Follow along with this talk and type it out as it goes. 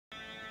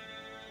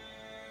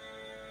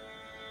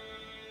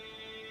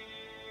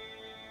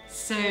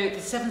So, the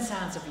 7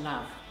 sounds of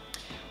love.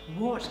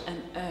 What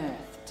on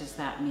earth does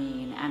that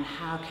mean, and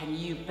how can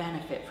you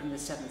benefit from the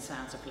 7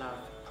 sounds of love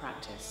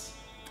practice?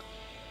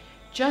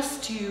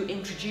 Just to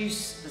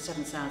introduce the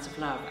 7 sounds of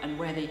love and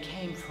where they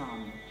came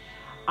from,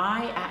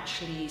 I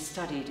actually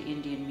studied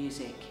Indian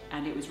music,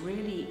 and it was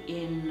really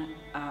in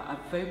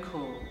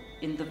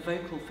the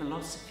vocal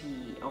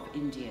philosophy of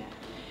India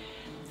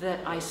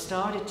that I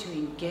started to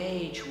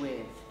engage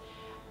with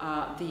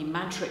the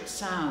mantric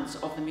sounds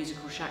of the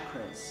musical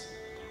chakras,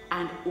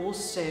 and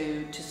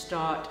also to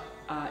start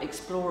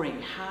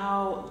exploring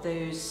how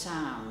those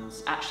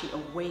sounds actually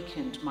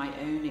awakened my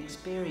own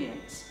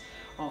experience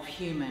of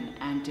human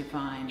and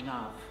divine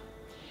love.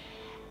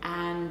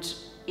 And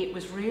it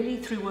was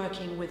really through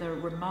working with a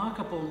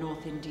remarkable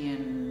North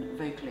Indian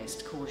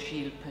vocalist called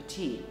Goodchild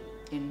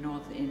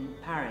in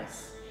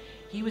Paris.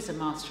 He was a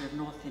master of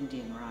North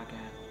Indian raga.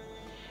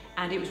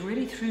 And it was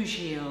really through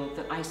Goodchild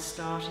that I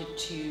started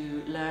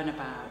to learn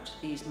about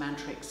these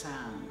mantric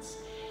sounds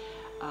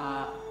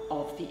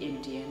of the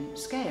Indian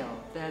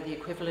scale. They're the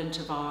equivalent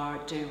of our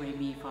do, re,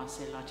 mi, fa,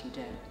 sol, la, ti,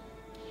 do.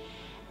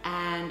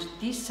 And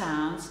these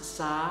sounds,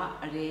 sa,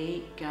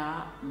 re,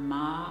 ga,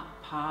 ma,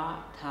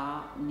 pa,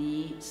 ta,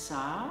 ni,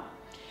 sa,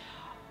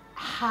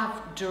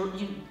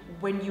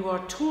 when you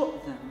are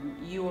taught them,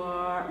 you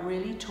are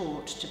really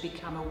taught to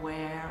become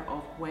aware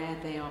of where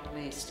they are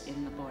placed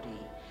in the body,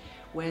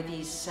 where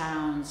these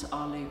sounds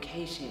are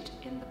located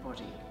in the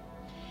body.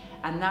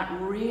 And that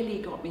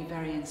really got me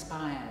very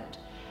inspired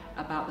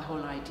about the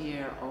whole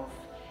idea of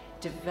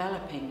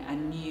developing a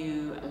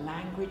new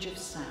language of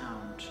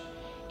sound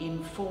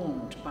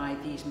informed by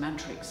these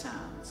mantric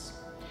sounds,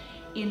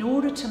 in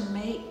order to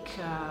make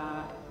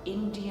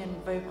Indian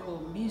vocal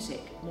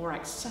music more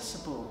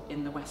accessible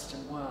in the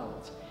Western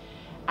world,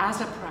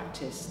 as a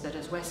practice that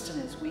as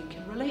Westerners we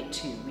can relate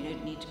to. We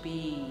don't need to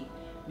be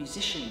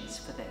musicians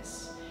for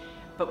this,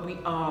 but we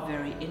are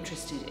very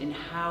interested in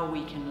how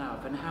we can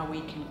love and how we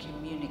can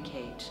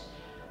communicate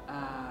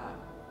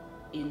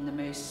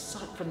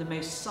from the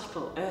most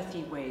subtle,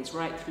 earthy ways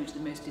right through to the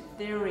most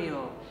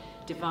ethereal,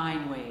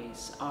 divine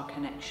ways, our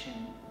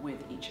connection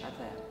with each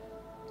other.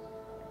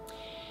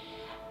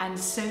 And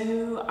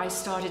so I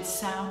started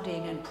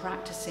sounding and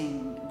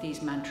practicing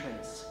these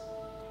mantras.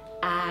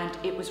 And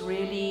it was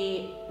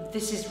really,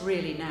 this is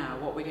really now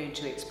what we're going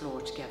to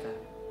explore together.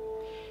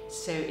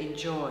 So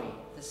enjoy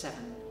the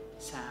 7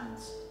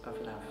 sounds of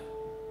love.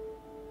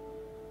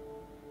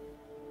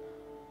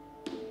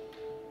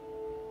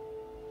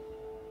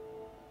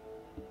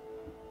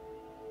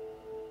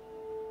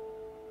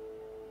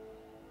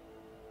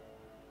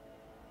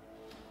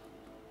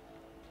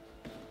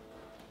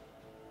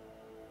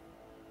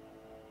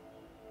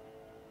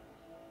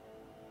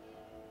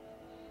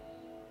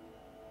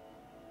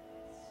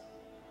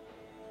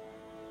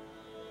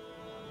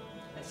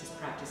 Let's just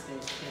practice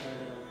those together a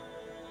little.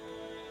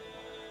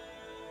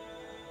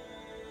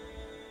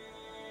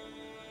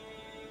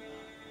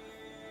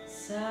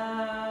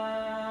 Sa.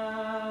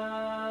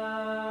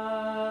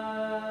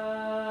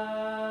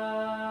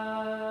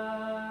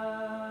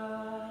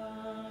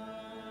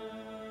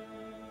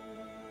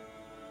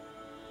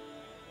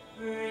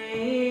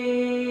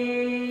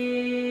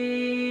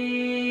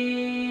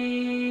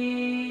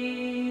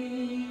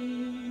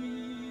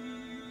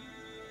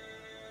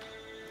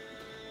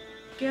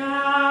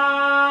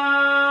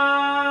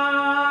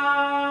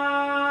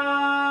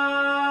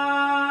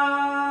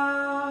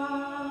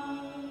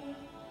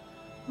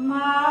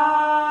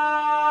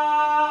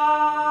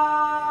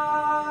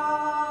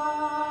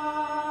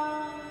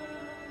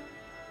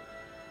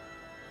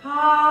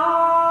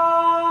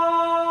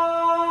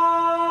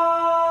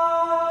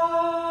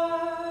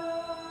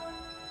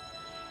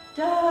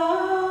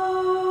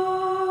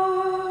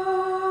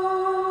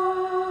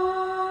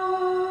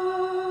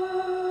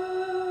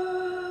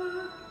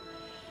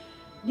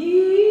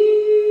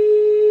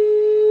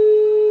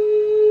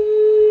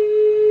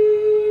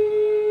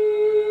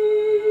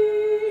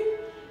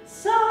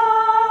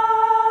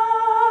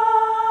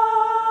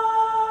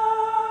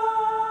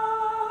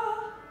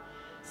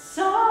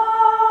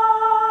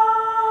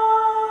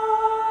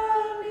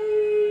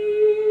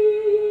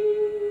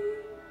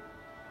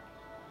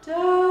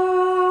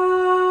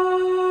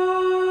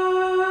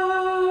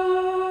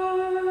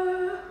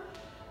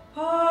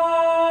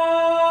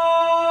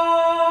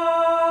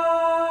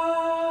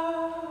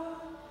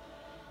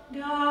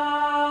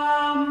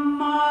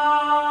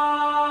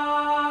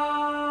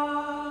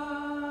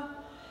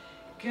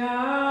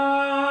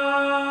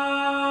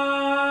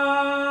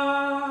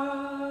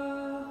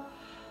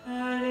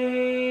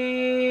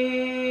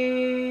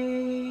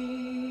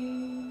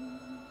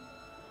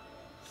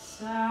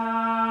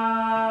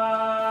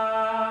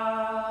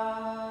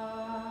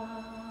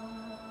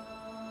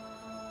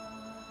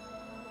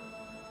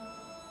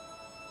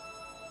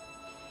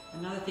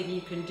 Another thing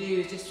you can do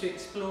is just to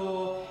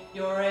explore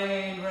your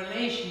own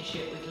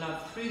relationship with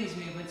love through these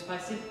movements by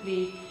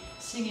simply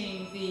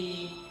singing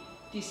the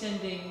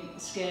descending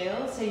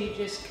scale. So you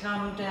just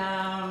come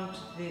down to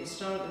the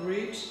start at the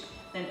root,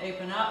 then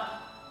open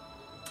up,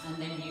 and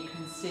then you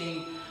can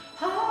sing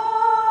love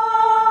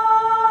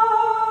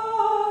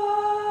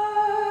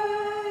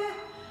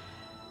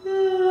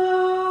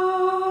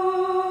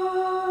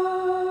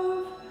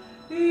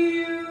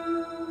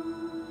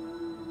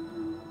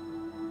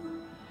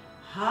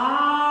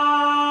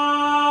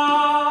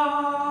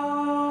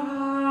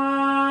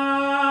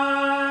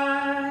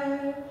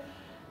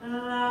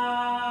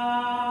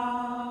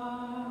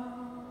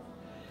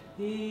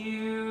you.